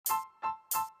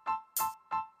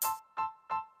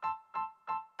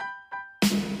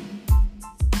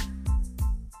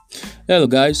Hello,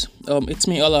 guys. It's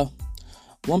me, Ola.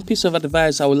 One piece of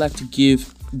advice I would like to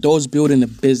give those building a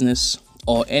business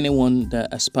or anyone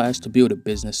that aspires to build a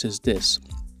business is this: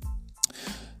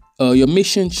 your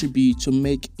mission should be to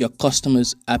make your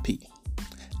customers happy.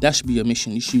 That should be your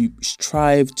mission. You should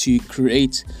strive to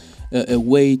create a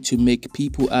way to make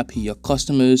people happy, your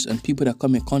customers and people that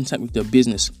come in contact with your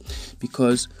business,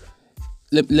 because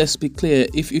let's be clear,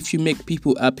 if you make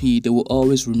people happy, they will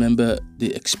always remember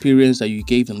the experience that you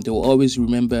gave them. They will always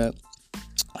remember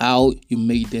how you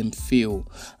made them feel,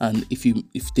 and if you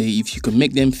can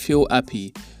make them feel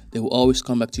happy, they will always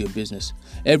come back to your business.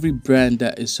 Every brand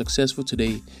that is successful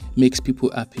today makes people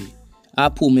happy.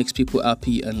 Apple makes people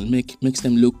happy and makes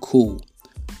them look cool.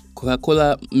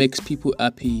 Coca-Cola makes people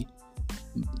happy,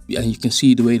 and you can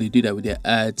see the way they do that with their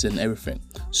ads and everything.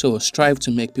 So strive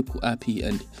to make people happy,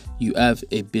 and you have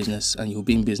a business, and you'll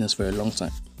be in business for a long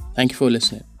time. Thank you for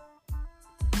listening.